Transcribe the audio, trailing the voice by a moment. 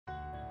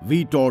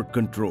VTORK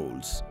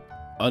Controls,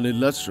 an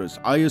illustrious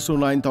ISO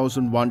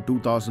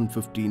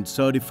 9001-2015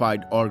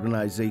 certified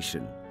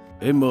organization,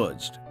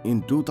 emerged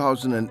in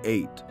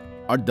 2008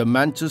 at the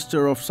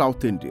Manchester of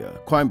South India,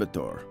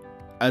 Coimbatore,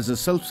 as a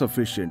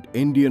self-sufficient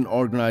Indian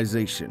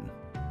organization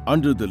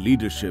under the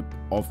leadership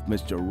of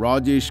Mr.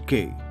 Rajesh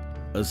K.,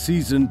 a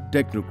seasoned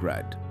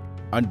technocrat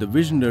and the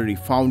visionary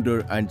founder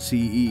and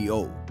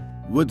CEO,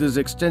 with his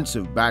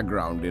extensive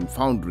background in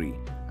foundry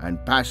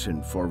and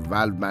passion for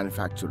valve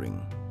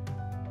manufacturing.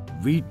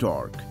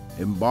 VTORK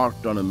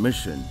embarked on a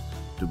mission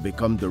to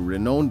become the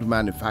renowned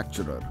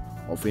manufacturer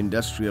of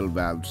industrial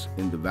valves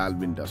in the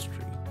valve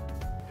industry.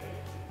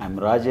 I am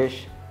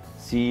Rajesh,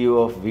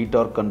 CEO of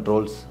VTORK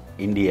Controls,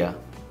 India.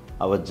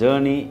 Our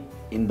journey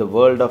in the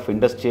world of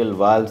industrial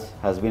valves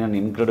has been an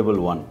incredible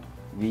one.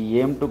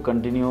 We aim to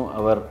continue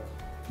our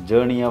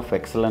journey of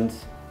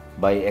excellence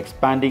by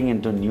expanding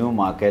into new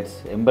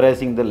markets,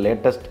 embracing the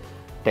latest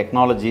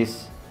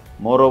technologies,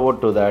 moreover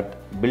to that,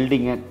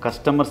 building a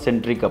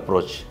customer-centric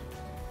approach.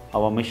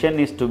 Our mission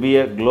is to be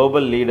a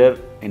global leader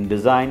in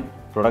design,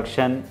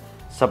 production,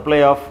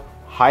 supply of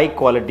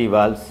high-quality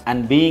valves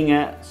and being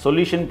a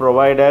solution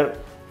provider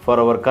for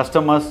our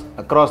customers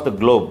across the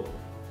globe.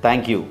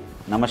 Thank you.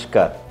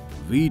 Namaskar.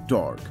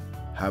 VTORK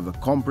have a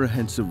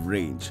comprehensive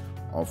range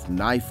of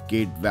knife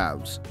gate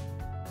valves,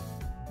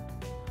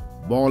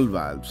 ball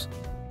valves,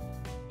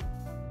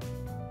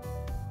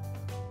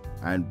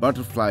 and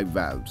butterfly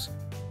valves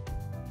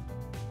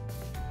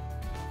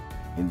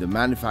in the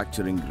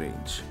manufacturing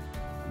range.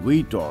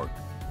 VTORK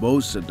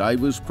boasts a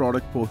diverse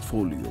product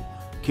portfolio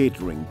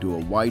catering to a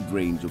wide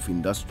range of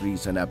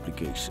industries and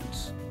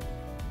applications.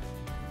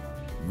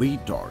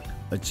 VTORK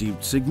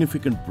achieved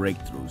significant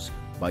breakthroughs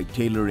by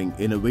tailoring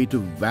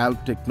innovative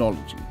valve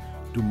technology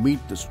to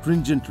meet the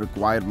stringent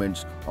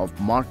requirements of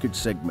market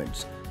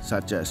segments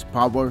such as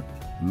power,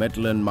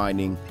 metal and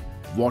mining,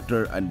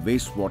 water and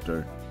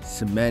wastewater,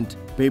 cement,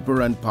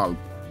 paper and pulp,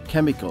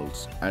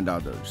 chemicals, and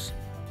others.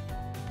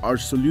 Our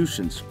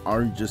solutions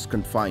aren't just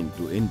confined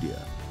to India.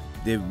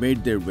 They've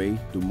made their way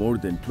to more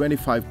than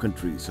 25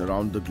 countries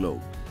around the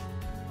globe.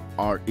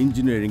 Our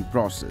engineering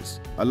process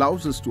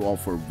allows us to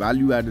offer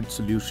value-added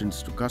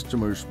solutions to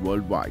customers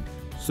worldwide,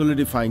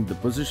 solidifying the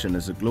position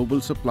as a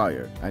global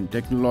supplier and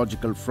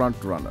technological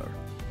front-runner.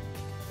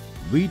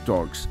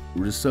 VTORK's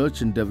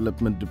Research and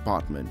Development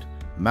Department,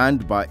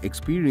 manned by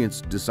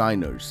experienced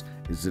designers,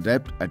 is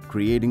adept at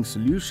creating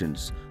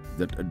solutions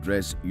that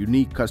address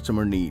unique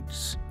customer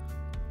needs.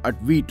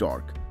 At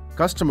VTORK,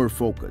 customer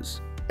focus,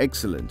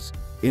 excellence,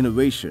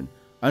 innovation,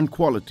 and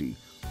quality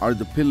are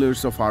the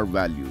pillars of our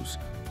values,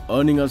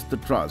 earning us the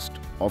trust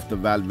of the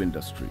valve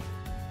industry.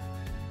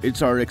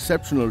 It's our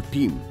exceptional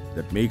team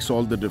that makes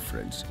all the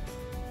difference.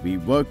 We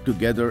work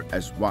together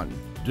as one,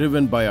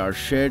 driven by our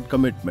shared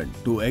commitment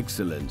to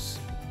excellence.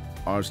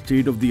 Our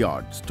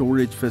state-of-the-art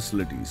storage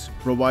facilities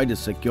provide a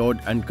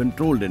secured and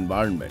controlled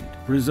environment,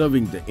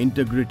 preserving the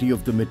integrity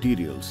of the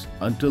materials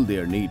until they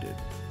are needed.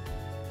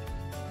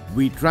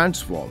 We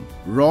transform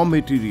raw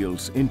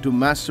materials into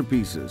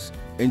masterpieces,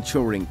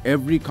 ensuring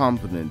every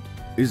component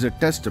is a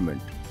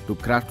testament to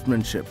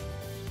craftsmanship.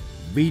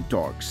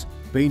 VTORK's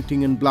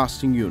painting and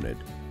blasting unit,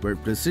 where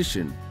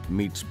precision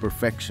meets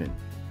perfection.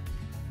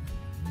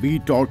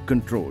 VTORK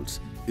Controls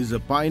is a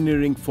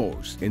pioneering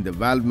force in the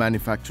valve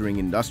manufacturing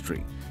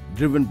industry,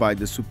 driven by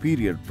the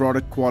superior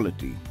product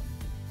quality.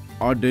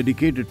 Our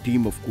dedicated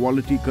team of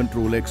quality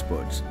control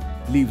experts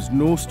leaves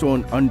no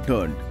stone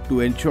unturned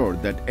to ensure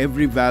that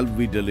every valve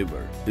we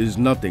deliver is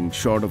nothing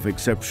short of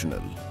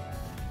exceptional.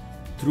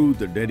 Through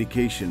the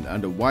dedication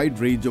and a wide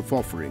range of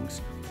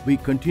offerings, we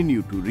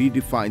continue to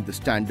redefine the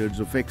standards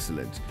of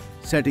excellence,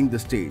 setting the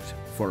stage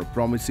for a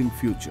promising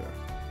future.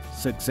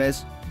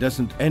 Success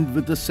doesn't end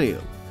with the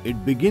sale,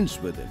 it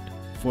begins with it.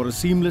 For a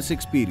seamless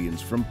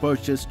experience from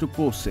purchase to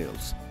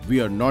post-sales,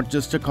 we are not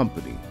just a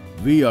company,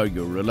 we are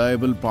your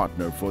reliable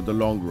partner for the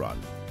long run.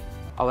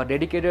 Our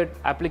dedicated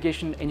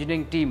application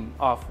engineering team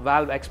of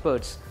valve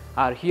experts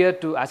are here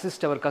to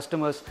assist our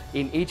customers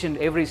in each and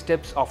every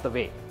steps of the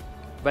way.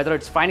 Whether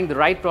it's finding the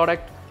right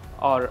product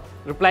or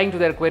replying to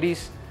their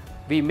queries,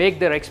 we make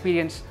their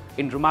experience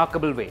in a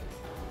remarkable way.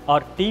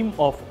 Our team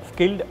of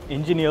skilled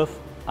engineers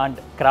and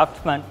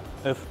craftsmen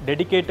is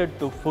dedicated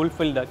to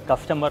fulfill the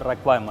customer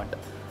requirement.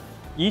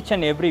 Each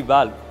and every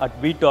valve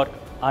at VTORK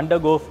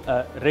undergoes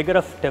a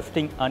rigorous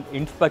testing and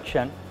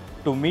inspection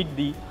to meet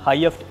the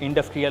highest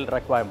industrial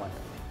requirement.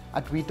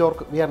 At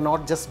VTORK, we are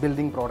not just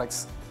building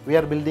products, we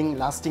are building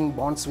lasting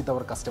bonds with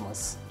our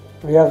customers.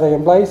 We are the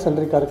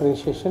employee-centric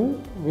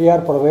organization. We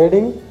are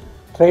providing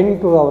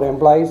training to our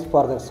employees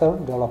for their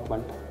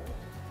self-development.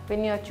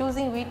 When you are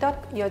choosing VTORK,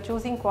 you are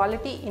choosing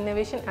quality,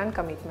 innovation and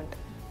commitment.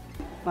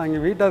 நான் இங்கே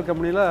VTORK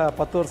கம்பெனியில்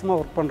 10 வருஷமாக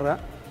work பண்ணுறேன்.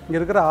 இங்கே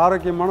இருக்கிற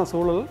ஆரோக்கியமான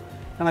சூழல்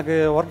எனக்கு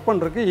ஒர்க்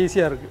பண்ணுறதுக்கு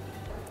ஈஸியாக இருக்குது.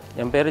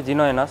 என் பேர்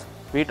ஜினோ எனாஸ்.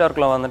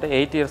 VTORKல வந்துட்டு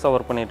 8 இயர்ஸாக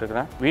ஒர்க்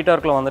பண்ணிகிட்ருக்கிறேன்.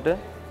 VTORKல வந்துட்டு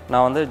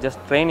நான் வந்து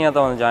ஜஸ்ட் ட்ரெயினியாக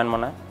தான் வந்து ஜாயின்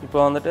பண்ணேன். இப்போ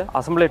வந்துட்டு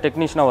அசம்பிளி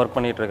டெக்னீஷியனாக ஒர்க்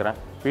பண்ணிகிட்ருக்கிறேன்.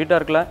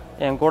 VTORK-ல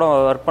என் கூட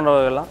ஒர்க்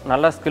பண்ணுறவங்கெல்லாம்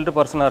நல்லா ஸ்கில்டு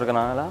பர்சனாக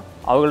இருக்கனால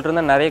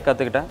அவங்கள்ட்ட நிறைய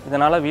கற்றுக்கிட்டேன்.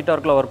 இதனால்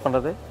VTORK-ல ஒர்க்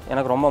பண்ணுறது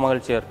எனக்கு ரொம்ப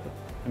மகிழ்ச்சியாக இருக்குது.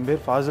 என்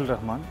பேர் ஃபாசில்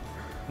ரஹ்மான்.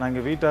 நான்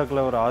இங்கே VTORK-ல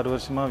ஒரு 6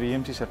 வருஷமாக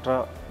VMC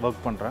செட்டராக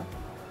ஒர்க் பண்ணுறேன்.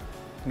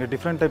 இங்கே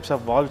different types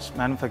of Waals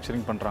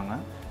manufacturing பண்ணுறாங்க.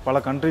 பல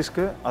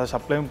கண்ட்ரீஸ்க்கு அதை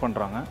சப்ளையும்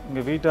பண்ணுறாங்க.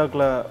 இங்கே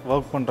VTORK-ல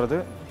ஒர்க் பண்ணுறது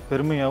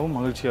பெருமையாகவும்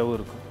மகிழ்ச்சியாகவும்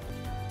இருக்கும்.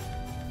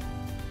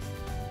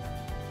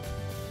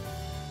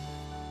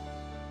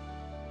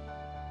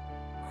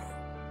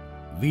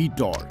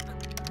 VTORK.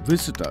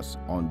 Visit us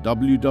on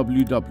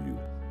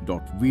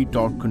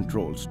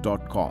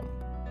www.vtorkcontrols.com.